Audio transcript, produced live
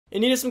And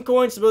need some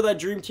coins to build that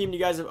dream team you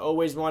guys have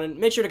always wanted.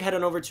 Make sure to head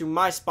on over to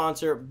my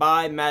sponsor,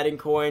 Buy Madden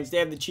Coins. They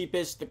have the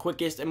cheapest, the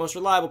quickest, and most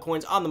reliable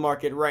coins on the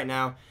market right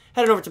now.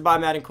 Head on over to Buy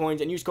Madden Coins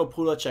and use code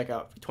Poodle at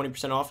checkout for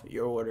 20% off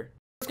your order.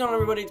 What's going on,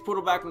 everybody? It's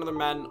Poodle back with another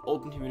Madden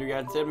Ultimate Team video,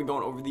 guys. Today we're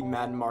going over the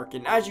Madden market.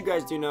 And as you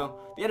guys do know,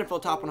 the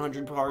NFL Top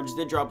 100 cards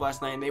did drop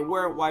last night, and they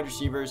were wide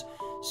receivers.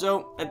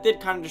 So that did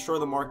kind of destroy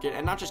the market,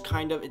 and not just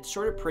kind of, it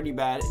destroyed it pretty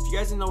bad. If you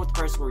guys didn't know what the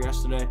prices were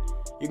yesterday,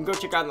 you can go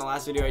check out in the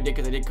last video I did,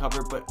 because I did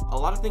cover it, but a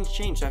lot of things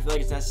changed, so I feel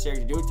like it's necessary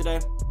to do it today.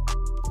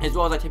 As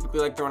well as I typically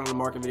like throwing on the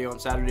market video on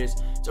Saturdays.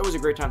 It's always a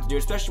great time to do,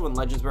 especially when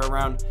legends were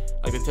around,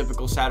 like the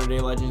typical Saturday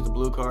legends, the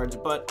blue cards,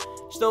 but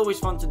still always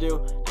fun to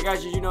do. Now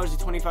guys, did you notice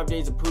the 25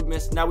 days of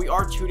Poodmas? Now we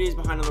are 2 days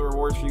behind on the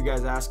rewards for you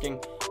guys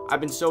asking. I've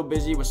been so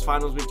busy with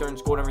finals week during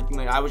school and everything,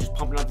 like I was just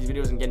pumping out these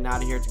videos and getting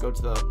out of here to go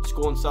to the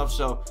school and stuff,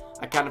 so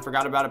I kind of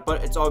forgot about it,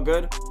 but it's all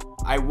good.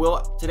 I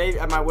will today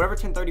at my whatever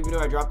 10:30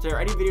 video I dropped there,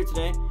 any video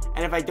today,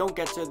 and if I don't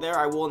get to there,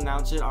 I will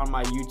announce it on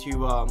my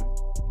YouTube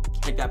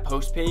like that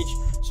post page.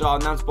 So I'll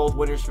announce both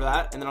winners for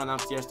that, and then I'll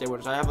announce the yesterday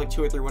winners. I have like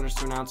 2 or 3 winners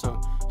to announce, so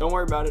don't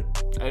worry about it.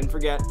 I didn't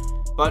forget.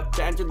 But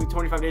to enter the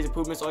 25 days of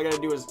Poodmas, all you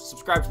gotta do is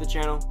subscribe to the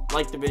channel,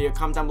 like the video,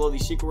 comment down below the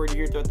secret word you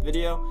hear throughout the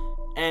video,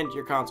 and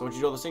your console. Once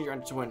you do all those things, you're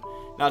entered to win.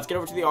 Now let's get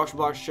over to the auction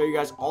block to show you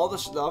guys all the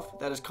stuff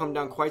that has come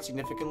down quite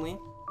significantly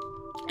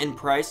in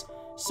price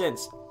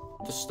since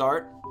the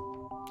start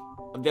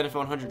of the NFL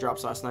 100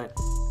 drops last night,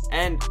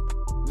 and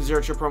the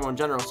zero chip promo in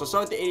general. So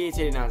start with the 88s,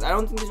 89s. I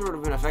don't think these would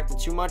have been affected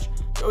too much.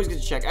 It's always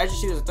good to check. As you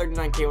see, there's a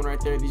 39K one right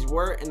there. These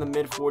were in the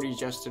mid 40s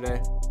yesterday.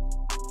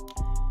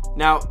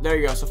 Now, there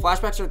you go. So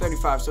flashbacks are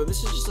 35. So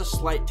this is just a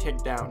slight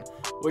tick down,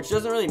 which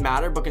doesn't really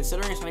matter, but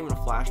considering it's not even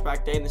a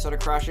flashback day and they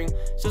started crashing,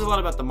 it says a lot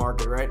about the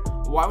market, right?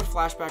 Why would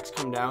flashbacks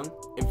come down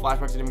if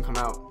flashbacks didn't even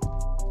come out?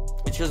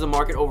 It's because the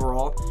market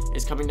overall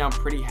is coming down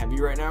pretty heavy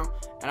right now.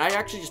 And I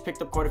actually just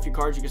picked up quite a few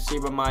cards. You can see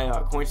by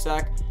my coin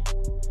stack.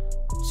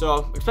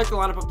 So expect the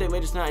lineup update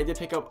later tonight. I did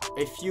pick up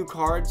a few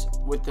cards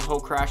with the whole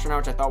crash now,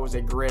 which I thought was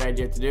a great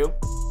idea to do.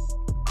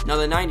 Now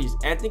the 90s,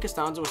 Anthony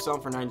Costanzo was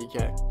selling for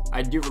 90K.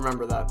 I do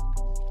remember that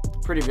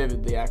pretty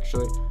vividly,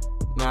 actually.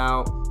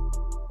 Now,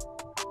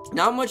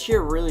 not much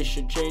here really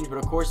should change, but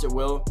of course it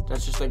will.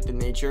 That's just like the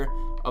nature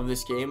of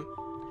this game.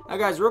 Now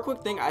guys, real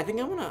quick thing, I kind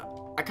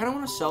of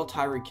want to sell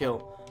Tyreek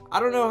Hill. I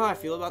don't know how I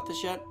feel about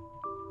this yet,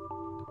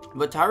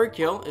 but Tyreek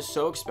Hill is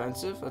so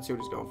expensive. Let's see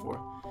what he's going for.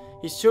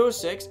 He's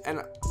 206, and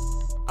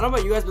I don't know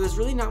about you guys, but there's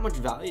really not much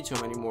value to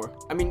him anymore.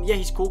 I mean, yeah,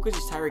 he's cool because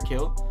he's Tyreek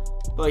Hill,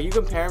 but like you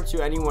compare him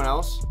to anyone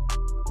else.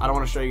 I don't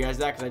want to show you guys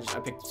that because I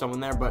picked someone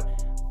there, but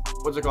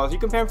what's it called? If you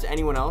compare him to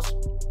anyone else,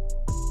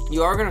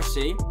 you are gonna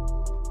see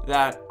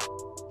that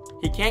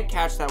he can't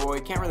catch that well.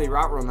 He can't really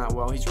route run that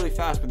well. He's really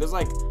fast, but there's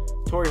like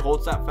Torry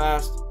Holt's that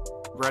fast,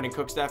 Brandon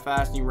Cook's that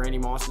fast, new Randy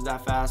Moss is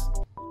that fast,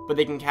 but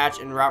they can catch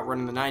and route run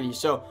in the 90s.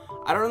 So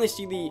I don't really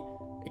see the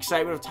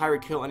excitement of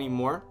Tyreek Hill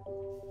anymore,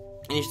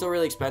 and he's still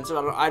really expensive.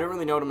 I don't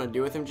really know what I'm gonna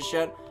do with him just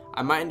yet.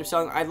 I might end up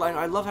selling.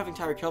 I love having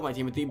Tyreek Hill on my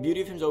team, but the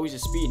beauty of him is always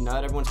his speed. Now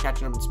that everyone's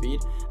catching up in speed,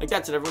 like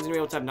that's it. Everyone's gonna be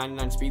able to have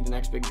 99 speed the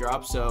next big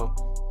drop. So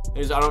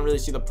I don't really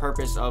see the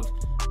purpose of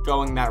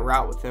going that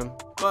route with him.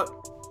 But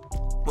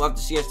we'll have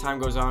to see as time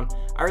goes on.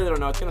 I really don't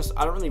know. I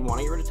don't really want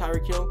to get rid of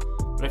Tyreek Hill,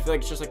 but I feel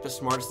like it's just like the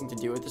smartest thing to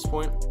do at this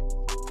point,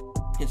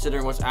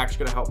 considering what's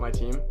actually gonna help my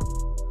team.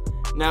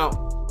 Now,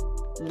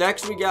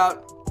 next we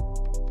got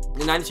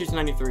the 92s to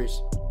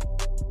 93s.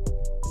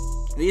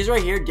 These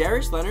right here,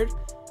 Darius Leonard,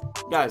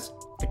 guys.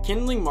 The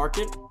kindling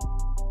market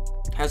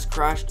has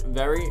crashed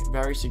very,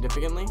 very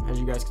significantly, as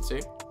you guys can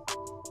see.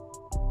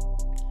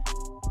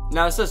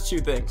 Now, this does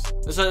 2 things.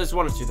 This is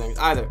one of 2 things.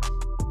 Either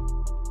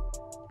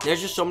there's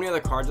just so many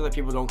other cards that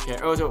people don't care.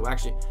 Oh, so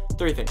actually,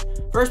 3 things.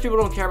 First, people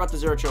don't care about the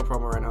zero chill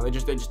promo right now. They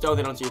just don't.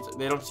 They don't see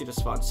it as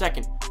fun.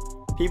 Second,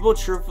 people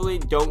truthfully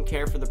don't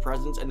care for the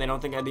presents, and they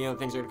don't think any other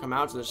things are gonna come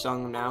out, so they're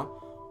selling them now.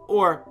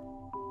 Or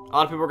a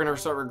lot of people are gonna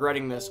start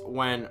regretting this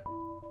when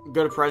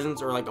good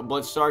presents or like a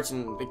blitz starts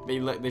and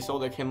they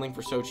sold their kindling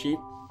for so cheap.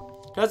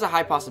 That's a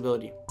high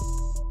possibility.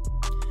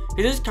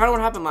 Because this is kind of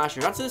what happened last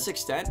year. Not to this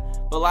extent,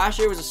 but last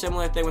year was a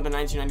similar thing with the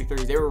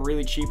 1993s. They were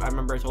really cheap. I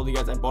remember I told you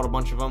guys I bought a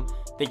bunch of them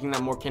thinking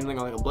that more kindling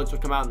or like a blitz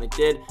would come out, and they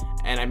did,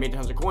 and I made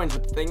tons of coins.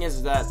 But the thing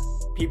is that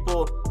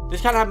people,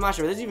 this kind of happened last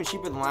year, but this is even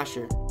cheaper than last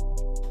year.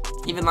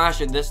 Even last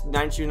year, this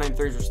 92,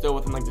 93s were still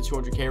within like the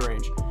 200K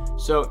range.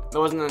 So it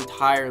wasn't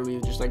entirely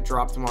just like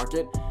drop to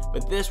market.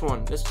 But this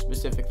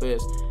specifically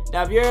is.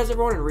 Now, if you guys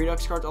ever wanted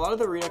Redux cards, a lot of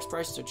the Redux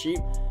prices are cheap.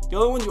 The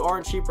only ones who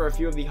aren't cheap are a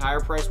few of the higher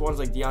priced ones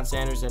like Deion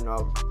Sanders and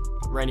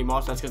Randy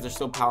Moss. That's because they're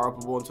still power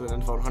upable into the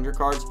NFL 100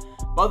 cards.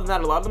 But other than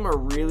that, a lot of them are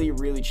really,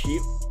 really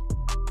cheap.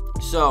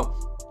 So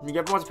if you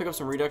ever want to pick up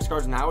some Redux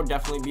cards, now would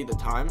definitely be the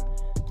time.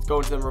 Let's go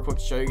into them real quick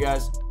to show you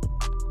guys.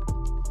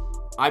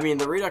 I mean,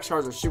 the Redux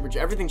cards are super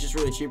cheap. Everything's just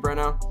really cheap right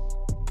now.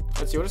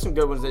 Let's see, what are some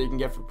good ones that you can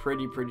get for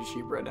pretty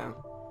cheap right now?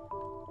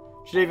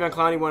 Jadeveon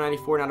Clowney,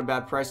 194, not a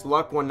bad price.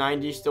 Luck,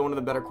 190, still one of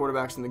the better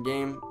quarterbacks in the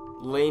game.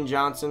 Lane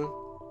Johnson,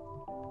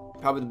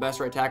 probably the best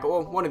right tackle.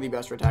 Well, one of the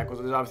best right tackles.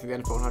 There's obviously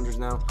the NFL 100s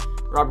now.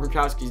 Rob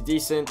Gronkowski's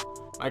decent.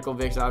 Michael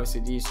Vick's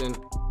obviously decent.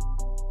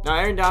 Now,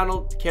 Aaron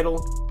Donald, Kittle.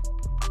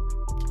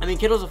 I mean,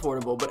 Kittle's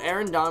affordable, but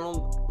Aaron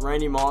Donald,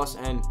 Randy Moss,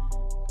 and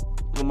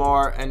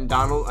Lamar and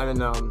Donald, and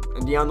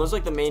Deion, those are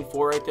like the main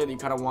four right there that you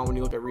kind of want when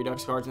you look at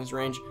Redux cards in this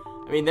range.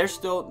 I mean, they're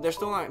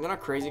not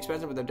crazy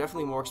expensive, but they're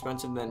definitely more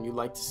expensive than you'd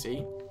like to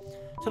see.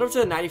 Set up to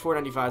the 94,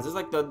 95s. This is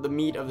like the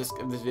meat of this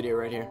video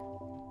right here.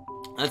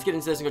 Let's get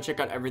into this and go check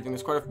out everything.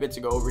 There's quite a bit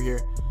to go over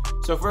here.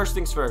 So first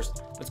things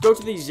first, let's go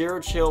to the Zero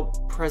Chill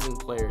present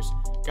players.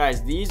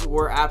 Guys, these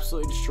were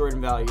absolutely destroyed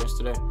in value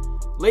yesterday.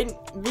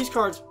 These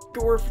cards,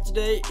 good word for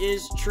today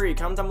is tree.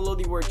 Comment down below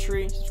the word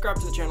tree. Subscribe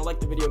to the channel, like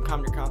the video, and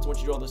comment your comments. Once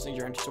you do all those things,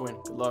 you're entered to win.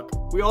 Good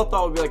luck. We all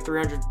thought it would be like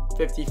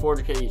 350,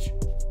 400k each.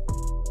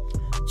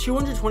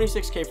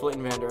 226k for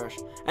Leighton Van Der Esch.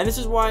 And this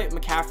is why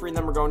McCaffrey and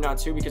them are going down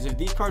too, because if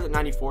these cards at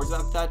 94s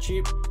are that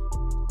cheap,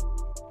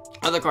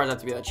 other cards have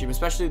to be that cheap,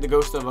 especially the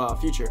Ghost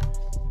of Future.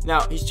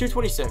 Now, he's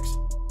 226.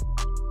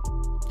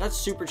 That's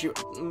super cheap.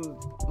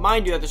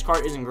 Mind you that this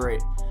card isn't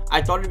great.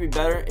 I thought it'd be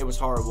better. It was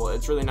horrible.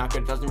 It's really not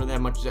good. It doesn't really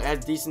have much. It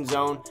has decent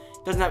zone.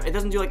 It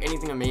doesn't do like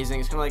anything amazing.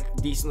 It's kind of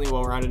like decently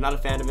well-rounded. Not a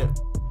fan of it.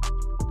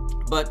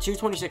 But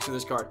 226 for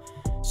this card.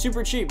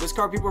 Super cheap. This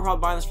card, people were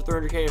probably buying this for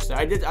 300k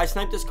yesterday. I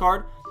sniped this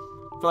card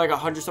for like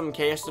 100-something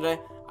K yesterday.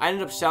 I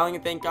ended up selling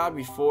it, thank God,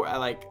 before at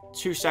like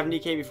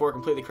 270k before it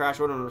completely crashed.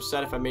 I would have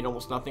upset if I made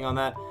almost nothing on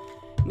that.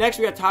 Next,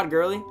 we got Todd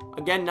Gurley.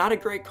 Again, not a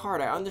great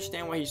card. I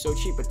understand why he's so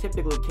cheap, but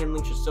typically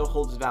kindling should still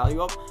hold his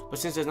value up. But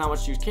since there's not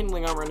much to use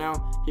kindling on right now,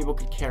 people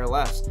could care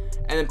less.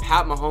 And then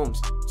Pat Mahomes,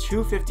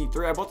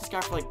 253. I bought this guy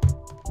for like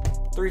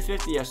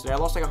 350 yesterday. I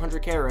lost like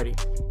 100k already.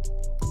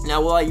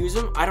 Now, will I use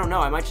him? I don't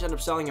know. I might just end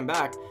up selling him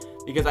back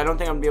because I don't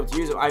think I'm gonna be able to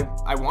use him.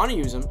 I want to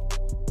use him.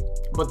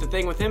 But the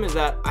thing with him is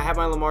that I have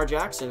my Lamar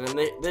Jackson, and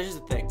this is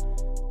the thing.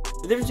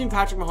 The difference between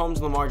Patrick Mahomes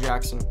and Lamar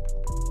Jackson.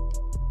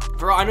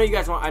 I know you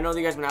guys have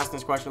been asking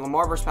this question.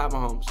 Lamar versus Pat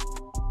Mahomes.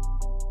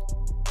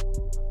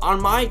 On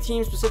my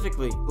team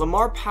specifically,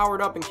 Lamar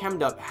powered up and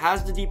chemmed up,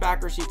 has the deep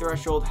accuracy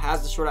threshold,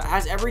 has the short,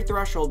 has every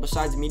threshold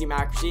besides the medium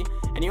accuracy,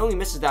 and he only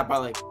misses that by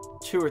like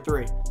 2 or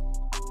 3.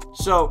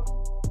 So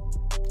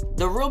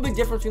the real big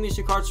difference between these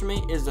two cards for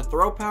me is the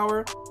throw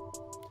power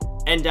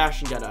and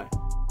dashing Deadeye.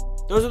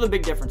 Those are the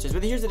big differences.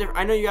 But here's the difference.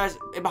 I know you guys,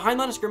 behind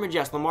line of scrimmage,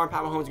 yes, Lamar and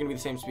Pat Mahomes are going to be the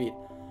same speed.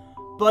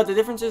 But the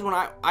difference is when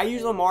I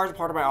use Lamar as a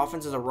part of my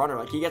offense as a runner.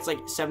 Like, he gets like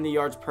 70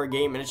 yards per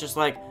game, and it's just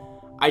like,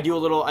 I do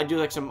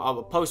like some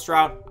post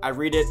route, I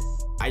read it,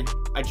 I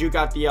juke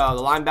out the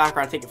linebacker,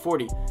 I take it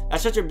 40.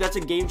 That's a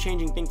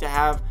game-changing thing to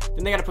have.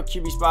 Then they got to put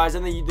QB spies.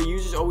 Then the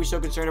user's always so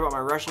concerned about my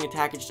rushing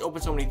attack. It just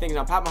opens so many things.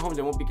 Now, Pat Mahomes,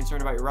 they won't be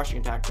concerned about your rushing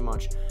attack too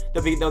much.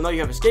 They'll know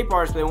you have escape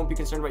artist, but they won't be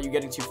concerned about you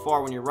getting too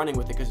far when you're running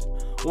with it. Because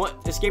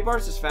escape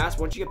artist is fast.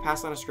 Once you get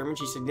past line of scrimmage,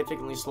 he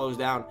significantly slows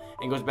down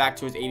and goes back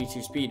to his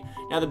 82 speed.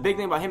 Now, the big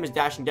thing about him is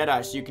dashing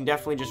Deadeye, so you can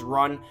definitely just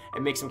run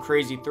and make some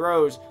crazy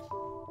throws.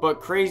 But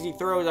crazy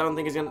throws, I don't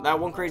think that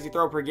one crazy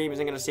throw per game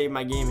isn't gonna save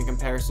my game in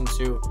comparison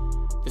to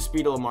the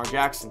speed of Lamar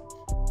Jackson.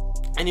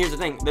 And here's the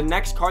thing, the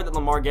next card that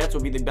Lamar gets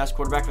will be the best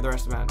quarterback for the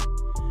rest of Madden.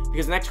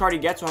 Because the next card he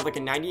gets will have like a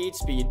 98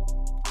 speed,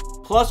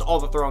 plus all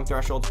the throwing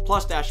thresholds,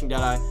 plus dashing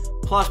Deadeye,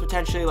 plus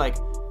potentially like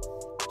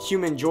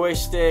human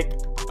joystick,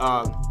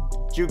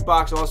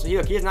 jukebox also. He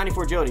has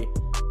 94 agility.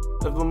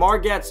 If Lamar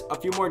gets a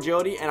few more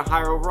agility and a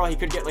higher overall, he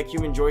could get like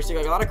human joystick.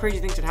 Like, a lot of crazy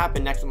things could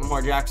happen next with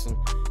Lamar Jackson.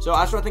 So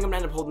that's what I think I'm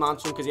going to end up holding on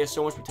to him because he has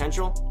so much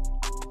potential.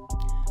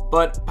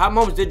 But Pat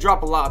Mahomes did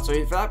drop a lot, so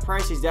for that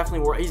price, he's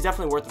definitely worth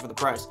it for the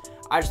price.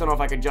 I just don't know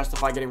if I could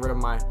justify getting rid of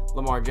my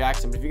Lamar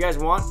Jackson. But if you guys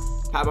want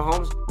Pat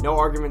Mahomes, no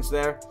arguments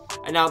there.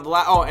 And now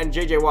and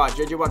JJ Watt.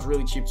 JJ Watt's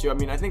really cheap too. I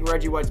mean, I think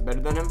Reggie White's better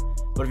than him.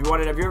 But if you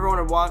ever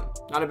wanted Watt,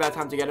 not a bad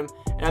time to get him.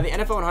 And now the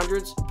NFL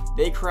 100s,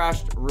 they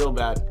crashed real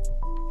bad.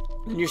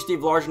 And your Steve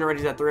Largent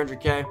already is at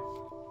 300k.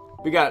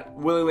 We got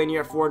Willie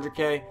Lanier at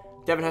 400k.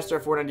 Devin Hester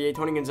at 498.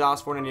 Tony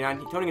Gonzalez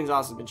 499. Tony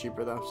Gonzalez has been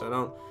cheaper though,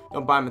 so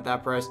don't buy him at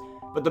that price.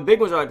 But the big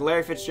ones are like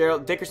Larry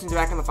Fitzgerald. Dickerson's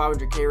back in the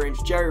 500k range.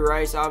 Jerry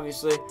Rice,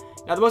 obviously.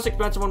 Now the most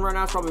expensive one right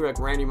now is probably like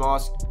Randy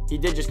Moss. He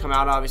did just come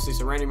out, obviously,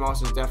 so Randy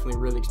Moss is definitely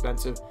really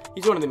expensive.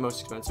 He's one of the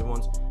most expensive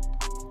ones.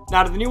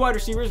 Now to the new wide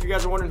receivers, if you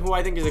guys are wondering who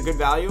I think is a good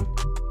value,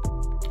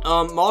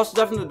 Moss is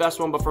definitely the best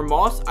one. But for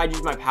Moss, I'd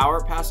use my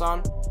power pass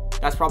on.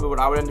 That's probably what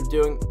I would end up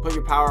doing. Put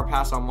your power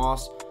pass on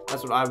Moss.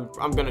 That's what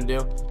I'm going to do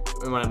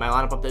in my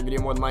lineup update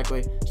video, more than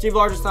likely. Steve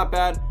Largent's not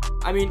bad.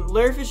 I mean,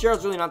 Larry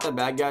Fitzgerald's really not that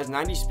bad, guys.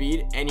 90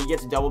 speed, and he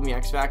gets double me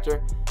X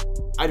Factor.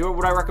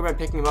 Would I recommend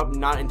picking him up?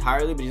 Not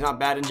entirely, but he's not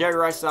bad. And Jerry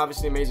Rice is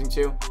obviously amazing,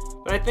 too.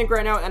 But I think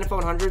right now,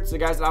 NFL 100s, the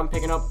guys that I'm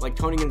picking up, like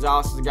Tony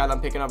Gonzalez is the guy that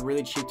I'm picking up,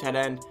 really cheap tight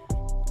end.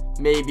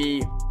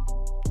 Maybe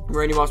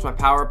Randy Moss, my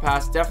power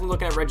pass. Definitely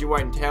looking at Reggie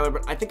White and Taylor,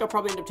 but I think I'll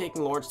probably end up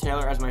taking Lawrence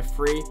Taylor as my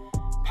free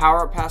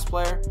power pass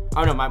player.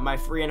 Oh no, my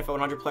free NFL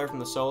 100 player from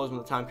the solos when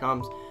the time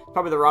comes.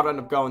 Probably the route I'll end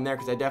up going there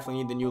because I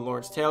definitely need the new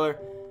Lawrence Taylor.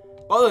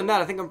 But other than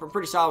that, I think I'm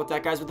pretty solid with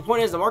that, guys. But the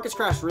point is, the market's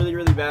crashed really,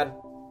 really bad.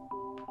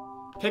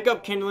 Pick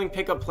up kindling,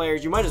 pick up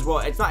players. You might as well.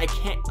 It's not, I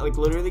can't, like,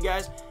 literally,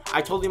 guys.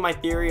 I told you my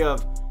theory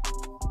of,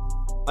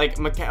 like,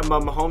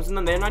 Mahomes and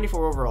them. They're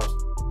 94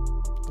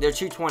 overalls. They're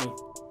 220.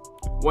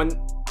 When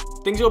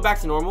things go back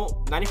to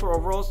normal, 94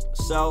 overalls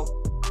sell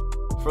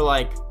for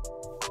like,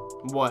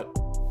 what,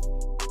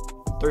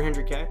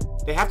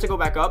 300K? They have to go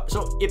back up.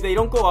 So if they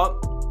don't go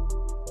up,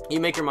 you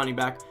make your money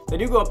back. They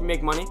do go up, you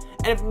make money.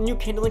 And if new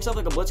kindling stuff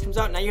like a blitz comes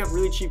out, now you have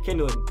really cheap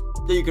kindling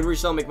that you can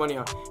resell and make money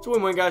on. It's a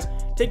win-win, guys.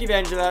 Take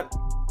advantage of that.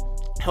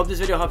 Hope this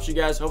video helps you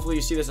guys. Hopefully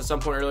you see this at some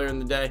point earlier in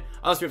the day,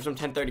 unless we have some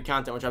 10:30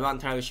 content, which I'm not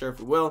entirely sure if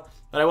we will,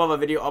 but I will have a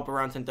video up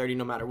around 10:30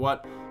 no matter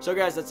what. So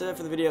guys, that's it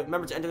for the video.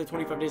 Remember to enter the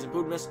 25 days of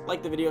Foodmas.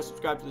 Like the video,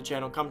 subscribe to the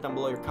channel, comment down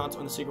below your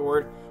console and the secret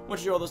word.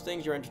 Once you do all those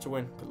things, you're entered to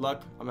win. Good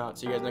luck. I'm out.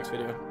 See you guys next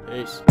video.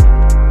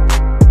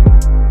 Peace.